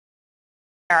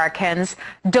Americans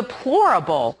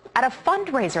deplorable at a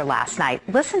fundraiser last night.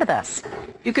 Listen to this.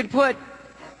 You could put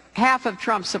half of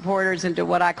Trump supporters into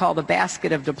what I call the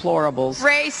basket of deplorables.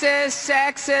 Racist,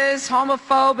 sexist,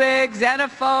 homophobic,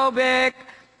 xenophobic,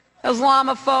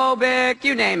 Islamophobic,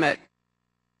 you name it.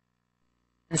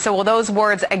 So will those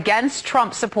words against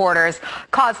Trump supporters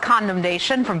cause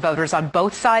condemnation from voters on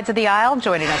both sides of the aisle?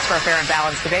 Joining us for a fair and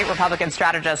balanced debate, Republican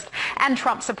strategist and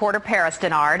Trump supporter Paris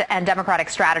Denard, and Democratic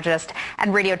strategist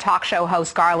and radio talk show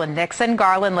host Garland Nixon.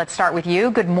 Garland, let's start with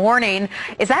you. Good morning.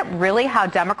 Is that really how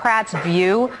Democrats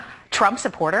view Trump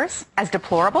supporters, as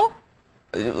deplorable?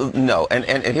 No, and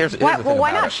here's the thing well, why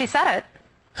about not? it. She said it.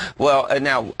 Well,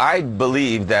 now, I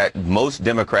believe that most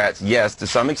Democrats, yes, to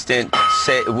some extent,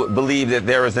 believe that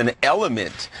there is an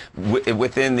element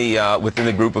within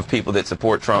the group of people that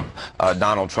support Trump,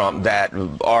 Donald Trump, that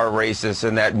are racist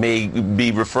and that may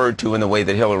be referred to in the way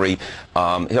that Hillary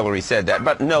said that.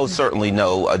 But no, certainly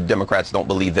no, Democrats don't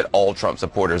believe that all Trump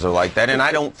supporters are like that. And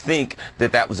I don't think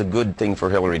that that was a good thing for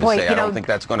Hillary to say. I don't think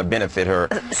that's going to benefit her.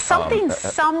 Something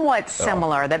somewhat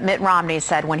similar that Mitt Romney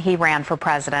said when he ran for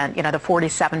president, you know, the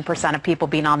 47% of people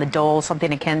being on the dole,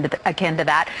 something akin to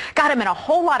that, got him in a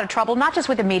whole lot of trouble, not just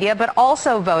with the media, but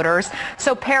also voters.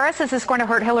 So, Paris, is this going to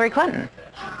hurt Hillary Clinton?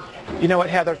 You know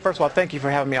what, Heather, first of all, thank you for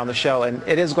having me on the show. And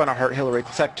it is going to hurt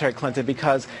Secretary Clinton,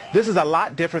 because this is a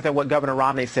lot different than what Governor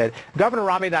Romney said. Governor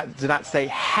Romney did not say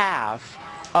half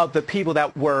of the people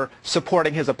that were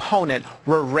supporting his opponent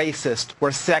were racist,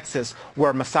 were sexist,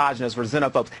 were misogynists, were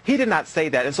xenophobes. He did not say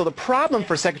that. And so the problem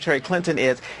for Secretary Clinton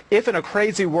is, if in a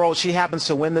crazy world she happens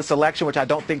to win this election, which I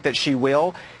don't think that she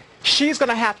will, she's going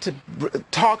to have to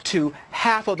talk to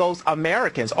half of those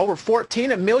Americans, over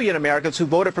 14 million Americans who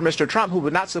voted for Mr. Trump, who were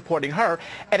not supporting her,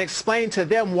 and explain to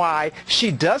them why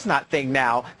she does not think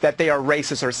now that they are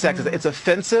racist or sexist. It's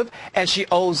offensive, and she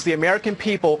owes the American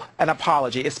people an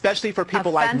apology, especially for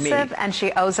people like me. Offensive, and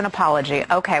she owes an apology.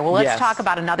 Okay, well, let's talk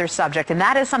about another subject, and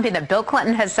that is something that Bill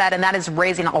Clinton has said, and that is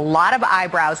raising a lot of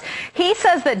eyebrows. He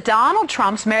says that Donald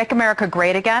Trump's Make America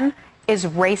Great Again is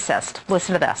racist.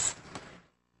 Listen to this.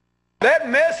 That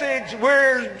message,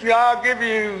 where I'll give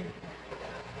you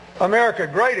America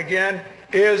great again,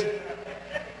 is,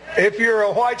 if you're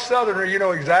a white Southerner, you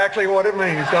know exactly what it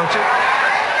means, don't you?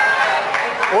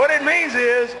 What it means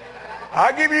is,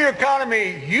 I'll give you the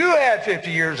economy you had 50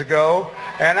 years ago,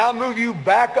 and I'll move you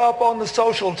back up on the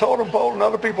social totem pole and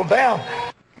other people down.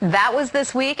 That was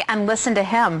this week, and listen to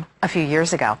him a few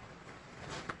years ago.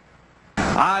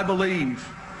 I believe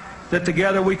that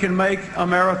together we can make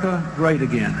America great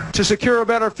again. To secure a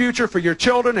better future for your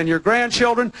children and your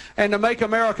grandchildren, and to make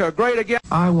America great again.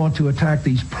 I want to attack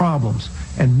these problems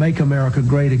and make America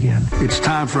great again. It's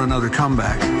time for another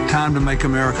comeback. Time to make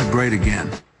America great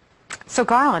again. So,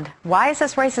 Garland, why is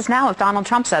this racist now if Donald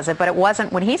Trump says it, but it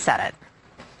wasn't when he said it?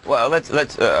 Well, let's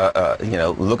you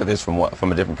know, look at this from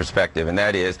a different perspective, and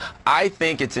that is, I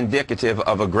think it's indicative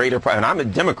of a greater problem. And I'm a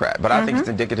Democrat, but I think it's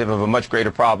indicative of a much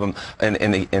greater problem in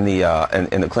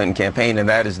the Clinton campaign, and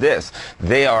that is this: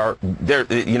 they're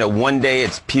you know, one day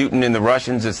it's Putin and the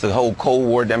Russians, it's the whole Cold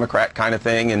War Democrat kind of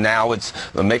thing, and now it's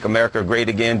Make America Great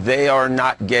Again. They are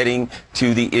not getting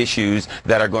to the issues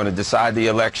that are going to decide the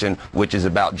election, which is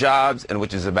about jobs and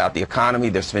which is about the economy.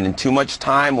 They're spending too much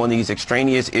time on these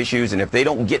extraneous issues, and if they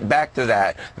don't get back to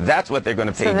that, that's what they're going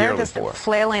to pay dearly for. So they're just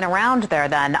flailing around there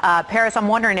then. Paris, I'm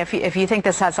wondering if you think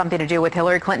this has something to do with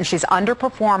Hillary Clinton. She's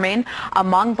underperforming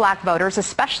among black voters,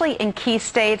 especially in key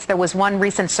states. There was one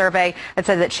recent survey that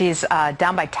said that she's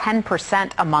down by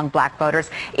 10% among black voters.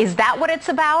 Is that what it's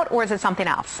about, or is it something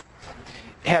else?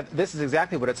 This is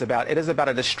exactly what it's about. It is about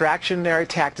a distractionary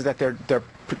tactic that they're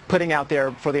putting out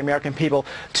there for the American people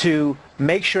to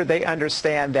make sure they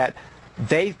understand that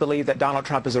they believe that Donald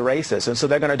Trump is a racist, and so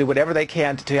they're going to do whatever they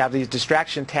can to have these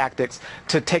distraction tactics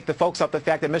to take the folks off the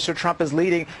fact that Mr. Trump is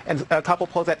leading in a couple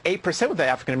polls at 8% with the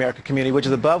African-American community, which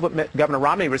is above what Governor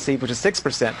Romney received, which is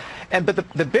 6%. But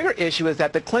the bigger issue is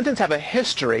that the Clintons have a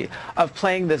history of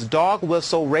playing this dog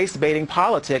whistle race-baiting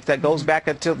politics that goes back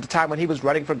until the time when he was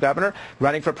running for governor,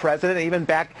 running for president, and even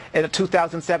back in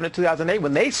 2007 and 2008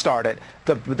 when they started.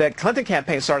 The Clinton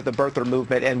campaign started the birther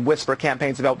movement and whisper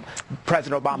campaigns about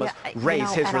President Obama's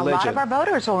race, his and religion. A lot of our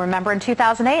voters will remember in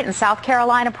 2008 in South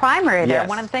Carolina primary there,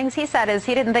 one of the things he said is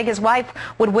he didn't think his wife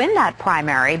would win that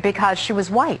primary because she was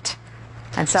white.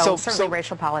 And so certainly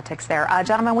racial politics there.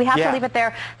 Gentlemen, we have to leave it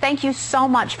there. Thank you so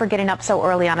much for getting up so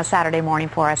early on a Saturday morning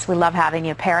for us. We love having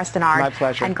you. Paris Denard My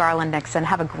pleasure. and Garland Nixon.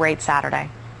 Have a great Saturday.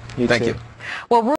 Thank you. Well,